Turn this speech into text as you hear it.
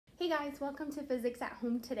guys, welcome to Physics at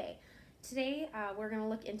Home today. Today we're going to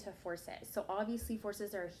look into forces. So obviously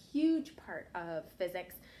forces are a huge part of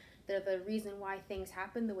physics. They're the reason why things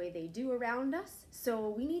happen the way they do around us. So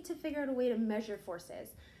we need to figure out a way to measure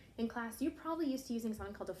forces. In class, you're probably used to using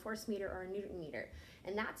something called a force meter or a Newton meter.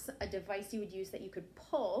 And that's a device you would use that you could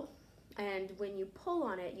pull. And when you pull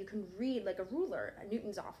on it, you can read like a ruler,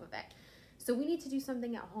 newtons off of it. So we need to do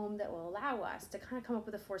something at home that will allow us to kind of come up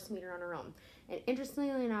with a force meter on our own. And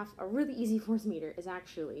interestingly enough, a really easy force meter is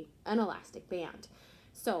actually an elastic band.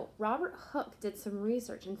 So Robert Hooke did some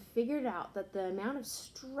research and figured out that the amount of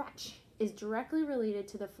stretch is directly related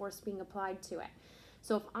to the force being applied to it.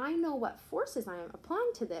 So if I know what forces I am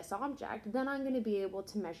applying to this object, then I'm going to be able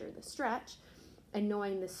to measure the stretch. And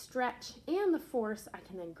knowing the stretch and the force, I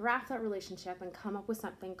can then graph that relationship and come up with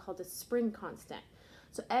something called a spring constant.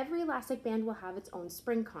 So every elastic band will have its own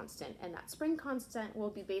spring constant, and that spring constant will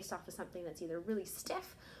be based off of something that's either really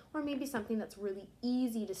stiff or maybe something that's really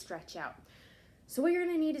easy to stretch out. So what you're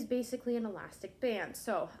going to need is basically an elastic band.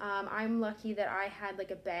 So I'm lucky that I had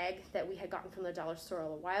like a bag that we had gotten from the dollar store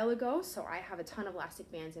a while ago, so I have a ton of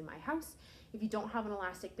elastic bands in my house. If you don't have an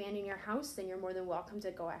elastic band in your house, then you're more than welcome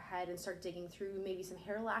to go ahead and start digging through maybe some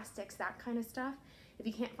hair elastics, that kind of stuff. If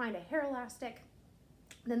you can't find a hair elastic,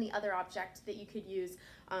 then the other object that you could use,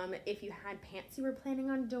 if you had pants you were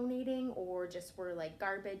planning on donating or just were like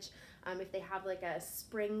garbage, if they have like a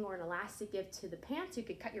spring or an elastic give to the pants, you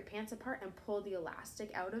could cut your pants apart and pull the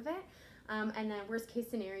elastic out of it. And then worst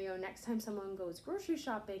case scenario, next time someone goes grocery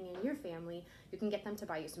shopping in your family, you can get them to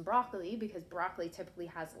buy you some broccoli because broccoli typically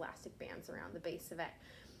has elastic bands around the base of it.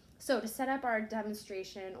 So to set up our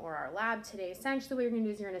demonstration or our lab today, essentially what you're going to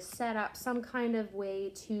do is you're going to set up some kind of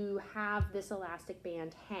way to have this elastic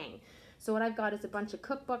band hang. So what I've got is a bunch of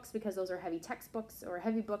cookbooks because those are heavy textbooks or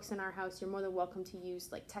heavy books in our house. You're more than welcome to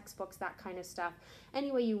use like textbooks, that kind of stuff,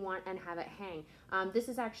 any way you want and have it hang. This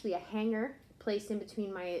is actually a hanger placed in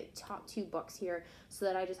between my top two books here so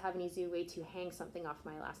that I just have an easy way to hang something off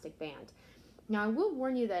my elastic band. Now I will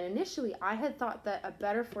warn you that initially I had thought that a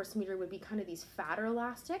better force meter would be kind of these fatter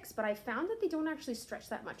elastics, but I found that they don't actually stretch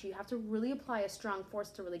that much. You have to really apply a strong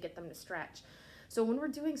force to really get them to stretch. So when we're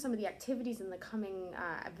doing some of the activities in the coming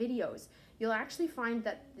videos, you'll actually find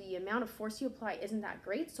that the amount of force you apply isn't that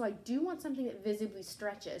great. So I do want something that visibly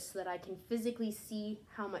stretches so that I can physically see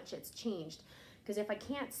how much it's changed. Because if I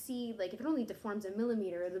can't see, like if it only deforms a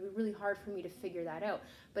millimeter, it'll be really hard for me to figure that out.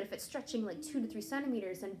 But if it's stretching like 2 to 3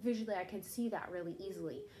 centimeters, then visually I can see that really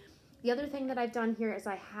easily. The other thing that I've done here is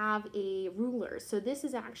I have a ruler. So this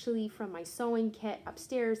is actually from my sewing kit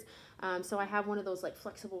upstairs. So I have one of those like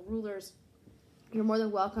flexible rulers. You're more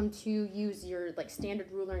than welcome to use your like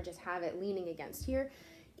standard ruler and just have it leaning against here.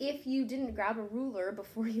 If you didn't grab a ruler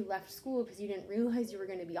before you left school because you didn't realize you were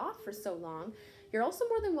going to be off for so long, you're also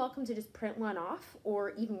more than welcome to just print one off,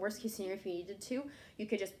 or even worst case scenario, if you needed to, you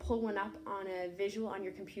could just pull one up on a visual on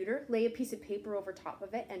your computer, lay a piece of paper over top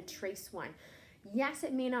of it, and trace one. Yes,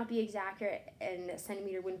 it may not be exact, and a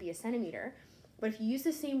centimeter wouldn't be a centimeter, but if you use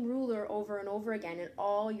the same ruler over and over again in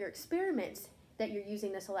all your experiments that you're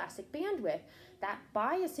using this elastic band with, that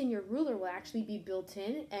bias in your ruler will actually be built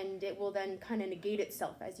in, and it will then kind of negate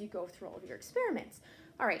itself as you go through all of your experiments.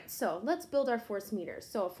 All right, so let's build our force meter.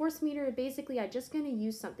 So a force meter, basically, I'm just going to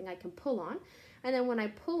use something I can pull on, and then when I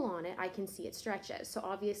pull on it, I can see it stretches. So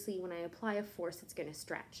obviously, when I apply a force, it's going to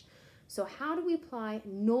stretch. So how do we apply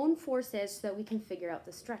known forces so that we can figure out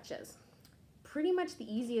the stretches? Pretty much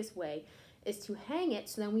the easiest way is to hang it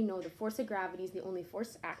so then we know the force of gravity is the only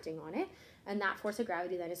force acting on it, and that force of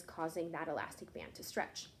gravity then is causing that elastic band to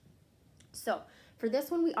stretch. So for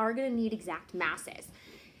this one, we are going to need exact masses.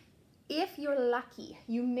 If you're lucky,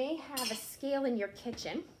 you may have a scale in your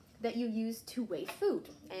kitchen that you use to weigh food.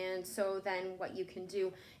 And so then what you can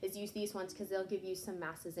do is use these ones because they'll give you some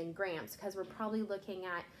masses in grams, because we're probably looking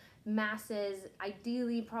at masses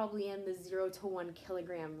ideally probably in the 0 to 1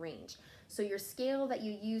 kilogram range. So your scale that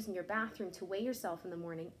you use in your bathroom to weigh yourself in the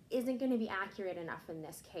morning isn't going to be accurate enough in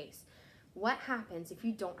this case. What happens if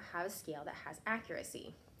you don't have a scale that has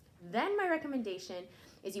accuracy? Then my recommendation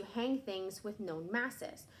is you hang things with known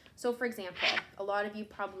masses. So for example, a lot of you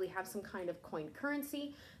probably have some kind of coin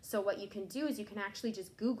currency. So what you can do is you can actually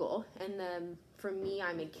just Google, and then for me,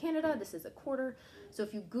 I'm in Canada, this is a quarter. So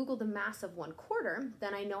if you Google the mass of 1/4,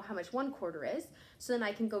 then I know how much 1/4 is. So then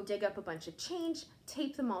I can go dig up a bunch of change,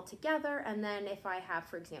 tape them all together, and then if I have,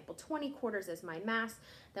 for example, 20 quarters as my mass,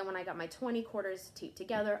 then when I got my 20 quarters taped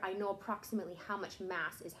together, I know approximately how much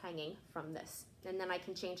mass is hanging from this. And then I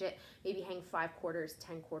can change it, maybe hang 5 quarters,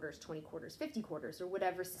 10 quarters, 20 quarters, 50 quarters, or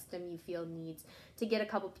whatever system you feel needs to get a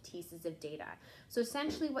couple pieces of data. So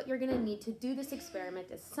essentially what you're going to need to do this experiment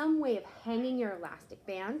is some way of hanging your elastic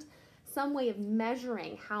band, some way of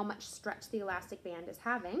measuring how much stretch the elastic band is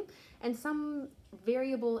having, and some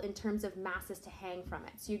variable in terms of masses to hang from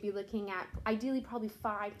it. So you'd be looking at ideally probably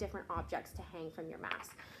 5 different objects to hang from your mass.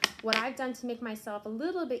 What I've done to make myself a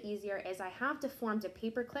little bit easier is I have deformed a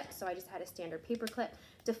paper clip, so I just had a standard paper clip,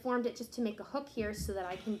 deformed it just to make a hook here so that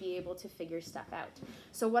I can be able to figure stuff out.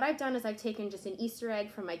 So what I've done is I've taken just an Easter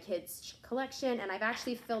egg from my kids' collection, and I've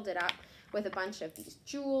actually filled it up with a bunch of these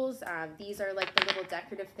jewels. These are like the little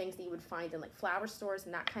decorative things that you would find in like flower stores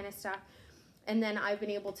and that kind of stuff. And then I've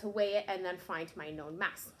been able to weigh it and then find my known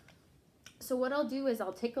mass. So what I'll do is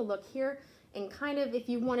I'll take a look here and kind of, if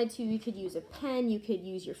you wanted to, you could use a pen, you could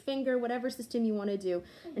use your finger, whatever system you want to do,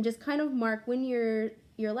 and just kind of mark when your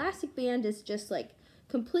elastic band is just like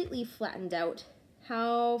completely flattened out,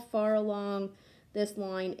 how far along this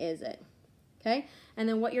line is it. Okay, and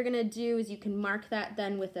then what you're going to do is you can mark that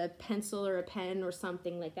then with a pencil or a pen or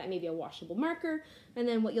something like that, maybe a washable marker, and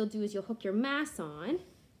then what you'll do is you'll hook your mass on,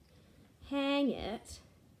 hang it,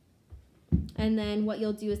 and then what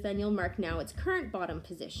you'll do is then you'll mark now its current bottom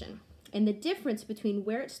position. And the difference between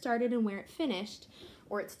where it started and where it finished,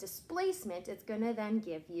 or its displacement, it's going to then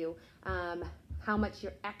give you how much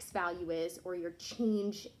your X value is, or your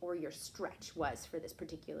change or your stretch was for this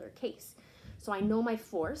particular case. So I know my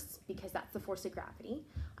force, because that's the force of gravity.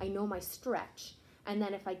 I know my stretch. And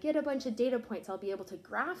then if I get a bunch of data points, I'll be able to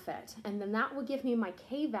graph it. And then that will give me my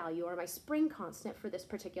K value, or my spring constant for this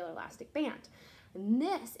particular elastic band. And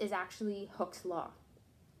this is actually Hooke's law.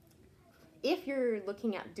 If you're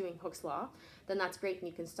looking at doing Hooke's law, then that's great and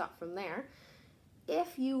you can stop from there.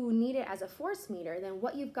 If you need it as a force meter, then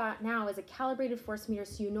what you've got now is a calibrated force meter,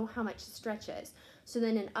 so you know how much stretch is. So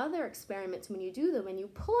then in other experiments, when you do them, when you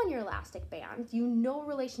pull on your elastic band, you know a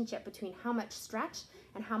relationship between how much stretch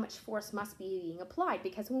and how much force must be being applied,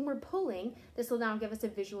 because when we're pulling, this will now give us a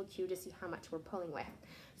visual cue to see how much we're pulling with.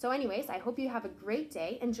 So anyways, I hope you have a great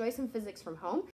day. Enjoy some physics from home,